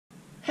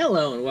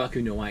Hello and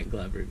welcome to White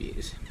Glove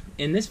Reviews.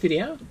 In this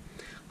video,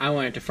 I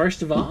wanted to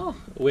first of all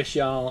wish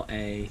y'all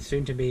a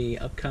soon-to-be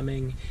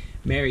upcoming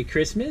Merry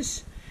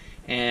Christmas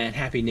and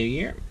Happy New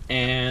Year.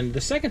 And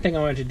the second thing I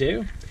wanted to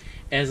do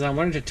is I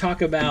wanted to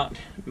talk about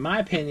my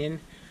opinion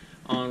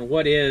on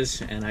what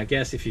is, and I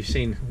guess if you've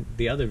seen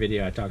the other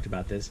video I talked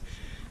about this,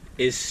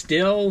 is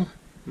still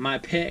my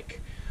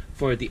pick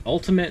for the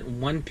ultimate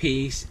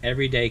one-piece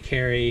everyday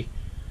carry,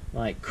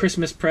 like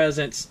Christmas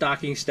present,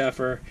 stocking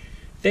stuffer,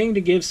 thing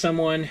to give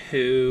someone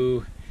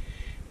who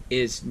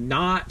is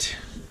not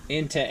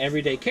into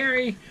everyday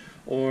carry,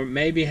 or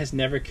maybe has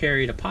never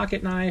carried a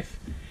pocket knife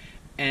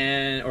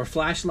or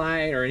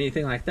flashlight or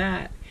anything like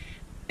that,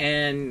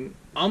 and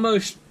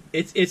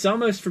it's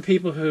almost for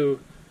people who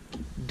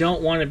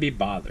don't want to be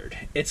bothered.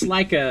 It's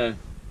like a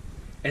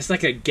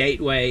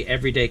gateway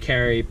everyday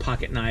carry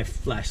pocket knife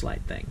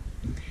flashlight thing.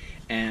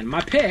 And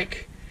my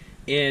pick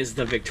is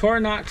the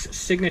Victorinox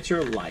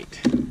Signature Light.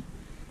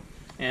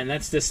 And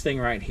that's this thing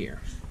right here.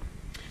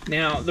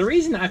 Now, the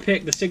reason I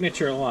picked the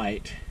Signature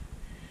Light,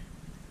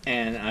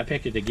 and I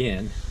picked it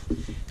again,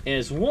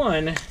 is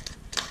one,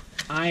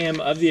 I am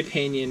of the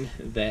opinion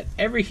that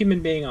every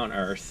human being on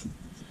Earth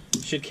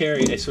should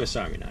carry a Swiss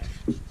Army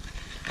knife.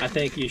 I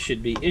think you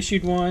should be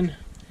issued one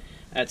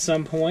at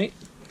some point,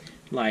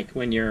 like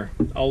when you're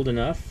old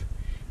enough,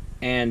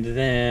 and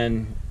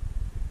then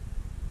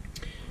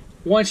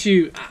once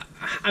you,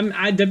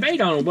 I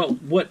debate on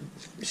what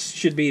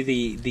should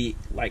be the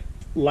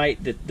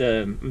light that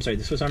the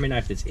Swiss Army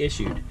knife that's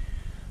issued,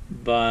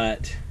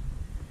 but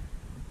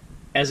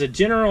as a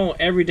general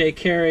everyday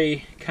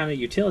carry kind of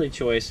utility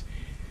choice,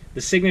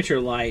 the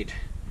Signature Light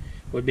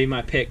would be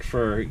my pick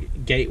for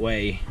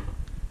gateway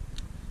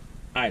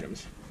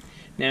items.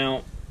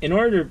 Now, in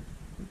order to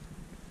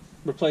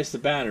replace the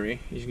battery,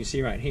 as you can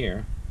see right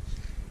here,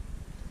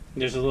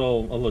 there's a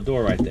little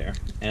door right there,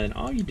 and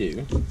all you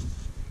do,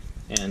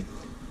 and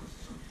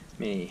let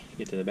me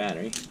get to the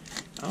battery,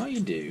 all you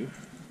do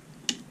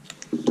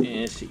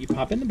is you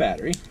pop in the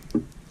battery,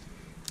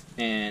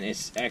 and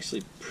it's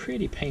actually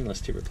pretty painless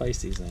to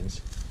replace these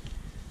things,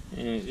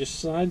 and it just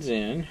slides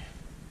in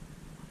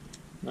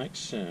like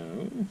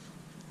so,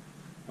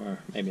 or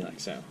maybe like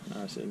so.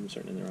 I was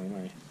inserting it the wrong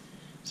way.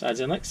 Slides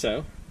in like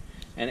so,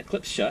 and it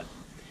clips shut,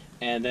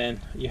 and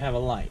then you have a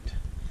light.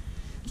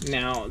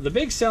 Now, the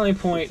big selling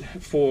point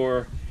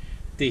for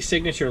the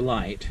Signature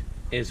Light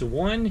is,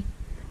 one,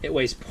 it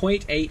weighs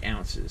 0.8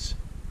 ounces,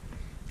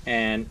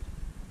 and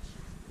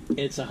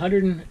it's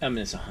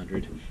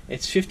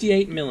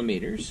 58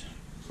 millimeters.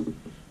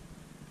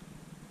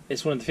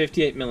 It's one of the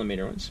 58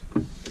 millimeter ones.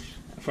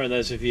 For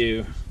those of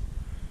you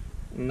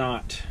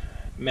not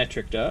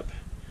metriced up,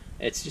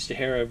 it's just a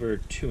hair over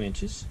 2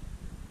 inches.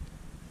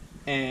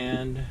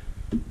 And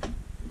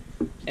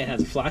it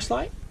has a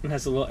flashlight. It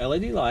has a little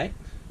LED light,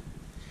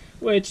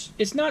 which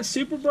it's not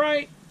super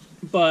bright,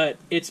 but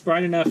it's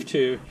bright enough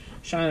to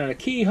shine on a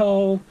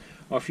keyhole,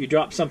 or if you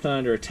drop something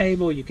under a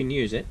table, you can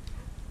use it.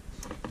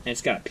 And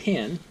it's got a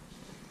pen,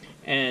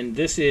 and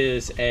this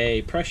is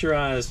a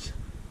pressurized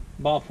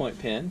ballpoint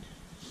pen,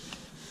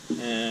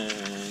 and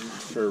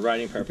for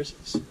writing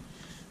purposes.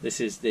 This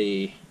is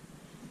the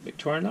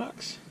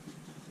Victorinox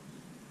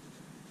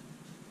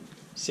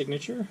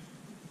Signature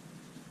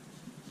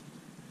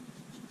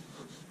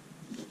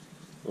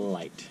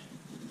Light,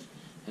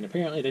 and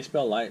apparently they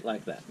spell light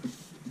like that.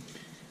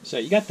 So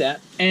you got that,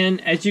 and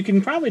as you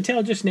can probably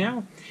tell just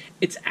now,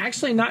 it's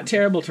actually not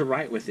terrible to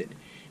write with it.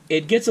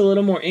 It gets a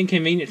little more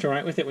inconvenient to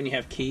write with it when you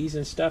have keys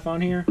and stuff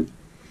on here,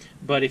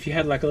 but if you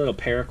had like a little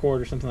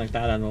paracord or something like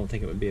that, I don't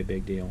think it would be a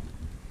big deal.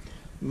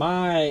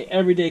 My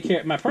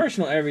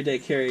personal everyday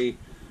carry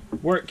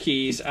work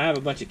keys, I have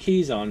a bunch of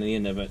keys on the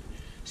end of it,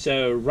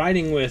 so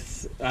writing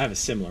with, I have a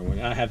similar one.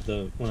 I have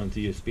the one with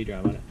the USB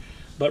drive on it,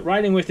 but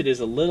writing with it is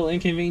a little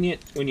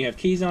inconvenient when you have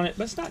keys on it,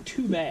 but it's not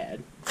too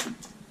bad.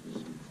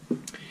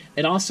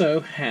 It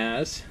also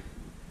has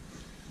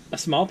a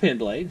small pen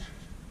blade,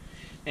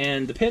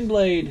 and the pen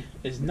blade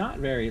is not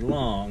very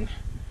long.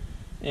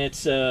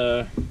 It's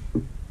as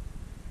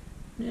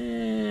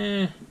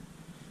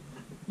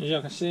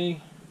y'all can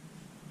see,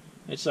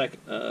 it's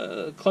like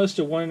close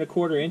to 1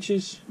 1/4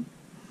 inches.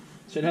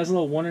 So it has a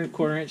little 1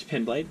 1/4 inch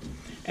pen blade,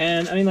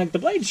 and I mean, like, the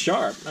blade's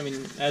sharp. I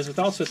mean, as with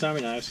all Swiss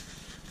Army knives,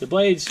 the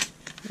blades.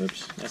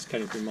 Oops, that's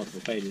cutting through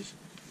multiple pages.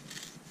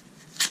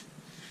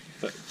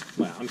 But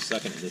wow, I'm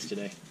sucking at this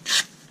today.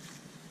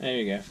 There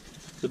you go.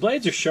 The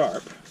blades are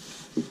sharp.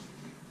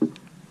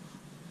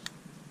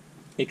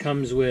 It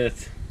comes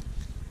with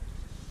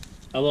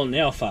a little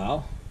nail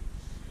file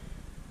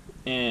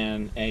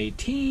and a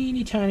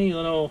teeny tiny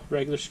little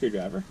regular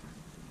screwdriver,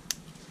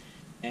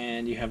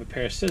 and you have a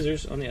pair of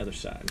scissors on the other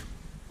side.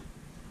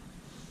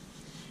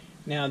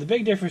 Now, the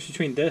big difference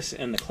between this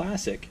and the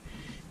classic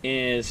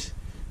is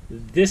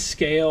this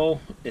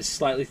scale is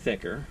slightly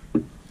thicker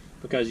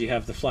because you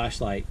have the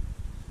flashlight,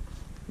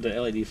 the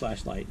LED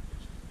flashlight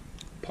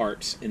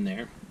parts in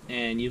there,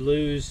 and you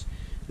lose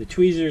the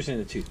tweezers and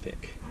the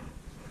toothpick.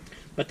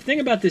 But the thing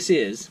about this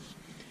is,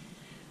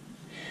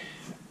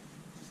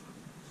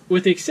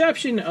 with the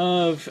exception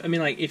of, I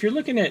mean, like, if you're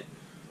looking at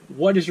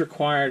what is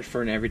required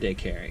for an everyday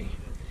carry,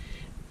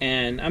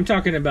 and I'm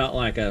talking about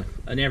like an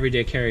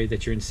everyday carry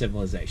that you're in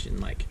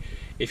civilization, like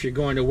if you're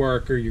going to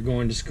work or you're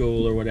going to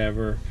school or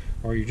whatever,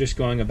 or you're just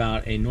going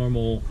about a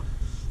normal,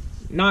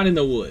 not in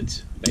the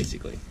woods,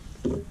 basically.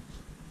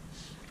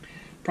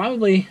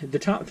 Probably the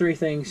top 3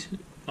 things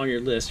on your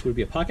list would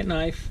be a pocket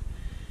knife,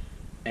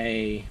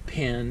 a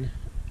pen,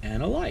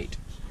 and a light.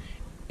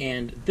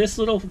 And this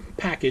little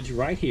package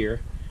right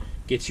here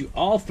gets you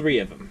all 3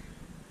 of them.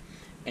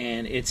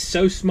 And it's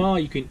so small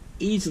you can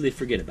easily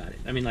forget about it.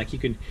 I mean, like, you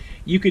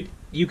could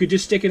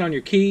just stick it on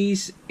your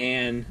keys,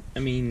 and I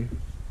mean,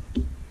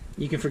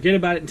 you can forget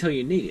about it until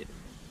you need it.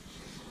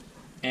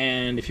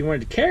 And if you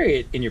wanted to carry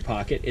it in your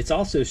pocket, it's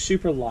also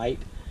super light.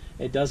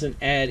 It doesn't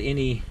add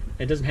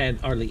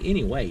hardly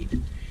any weight,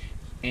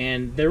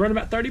 and they run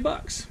about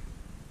 $30.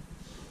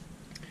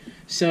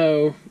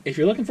 So if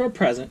you're looking for a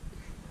present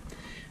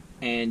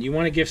and you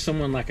want to give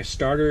someone like a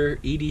starter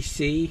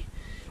EDC,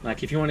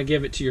 like if you want to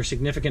give it to your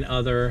significant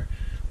other,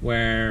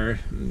 where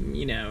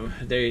you know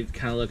they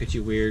kind of look at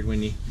you weird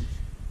when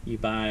you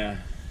buy a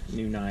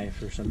new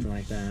knife or something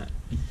like that,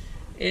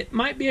 it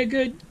might be a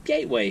good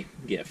gateway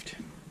gift.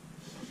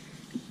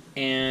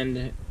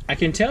 And I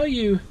can tell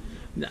you,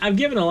 I've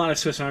given a lot of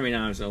Swiss Army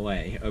knives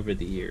away over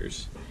the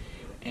years,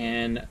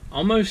 and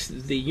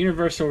almost the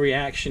universal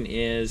reaction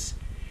is,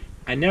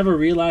 I never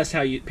realized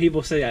how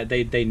people say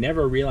they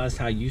never realized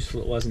how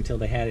useful it was until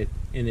they had it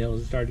and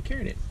they started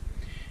carrying it.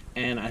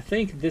 And I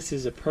think this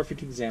is a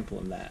perfect example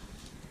of that.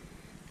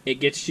 It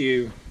gets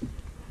you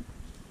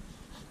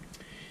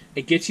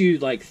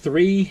like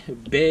 3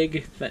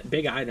 big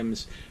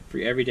items for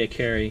your everyday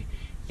carry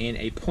in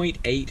a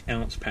 0.8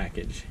 ounce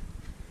package.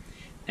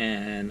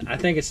 And I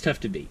think it's tough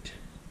to beat.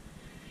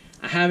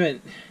 I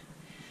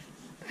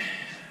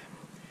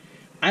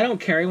don't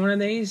carry one of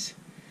these,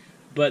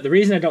 but the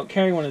reason I don't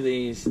carry one of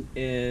these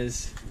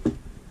is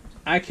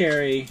I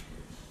carry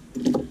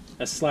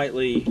a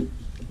slightly,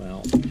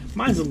 well,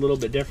 mine's a little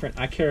bit different.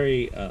 I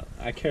carry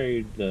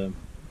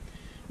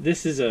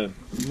this is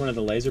one of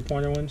the laser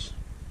pointer ones,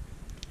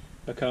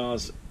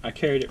 because I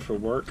carried it for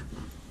work,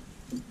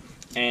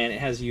 and it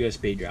has a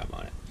USB drive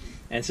on it.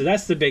 And so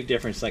that's the big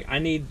difference. Like, I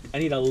need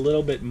a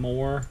little bit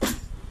more.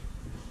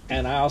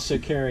 And I also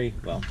carry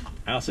a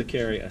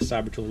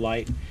Cybertool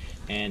light,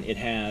 and it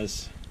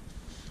has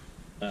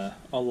a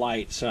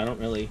light, so I don't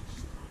really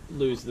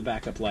lose the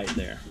backup light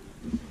there.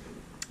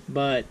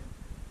 But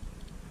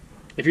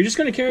if you're just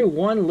going to carry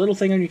one little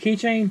thing on your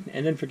keychain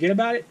and then forget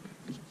about it,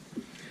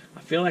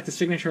 I feel like the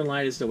signature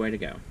light is the way to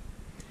go.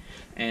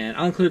 And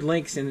I'll include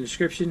links in the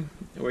description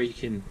where you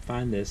can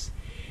find this.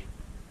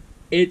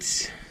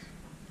 It's,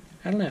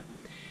 I don't know.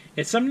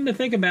 It's something to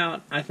think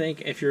about, I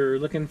think, if you're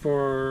looking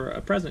for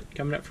a present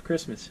coming up for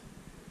Christmas.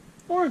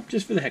 Or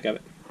just for the heck of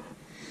it.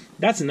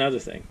 That's another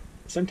thing.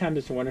 Sometimes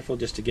it's wonderful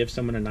just to give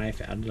someone a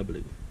knife out of the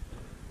blue.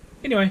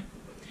 Anyway,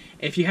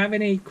 if you have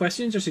any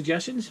questions or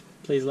suggestions,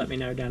 please let me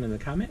know down in the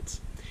comments.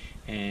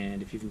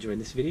 And if you've enjoyed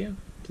this video,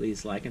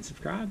 please like and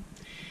subscribe.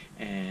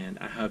 And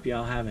I hope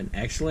y'all have an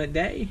excellent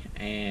day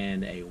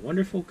and a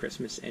wonderful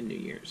Christmas and New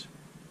Year's.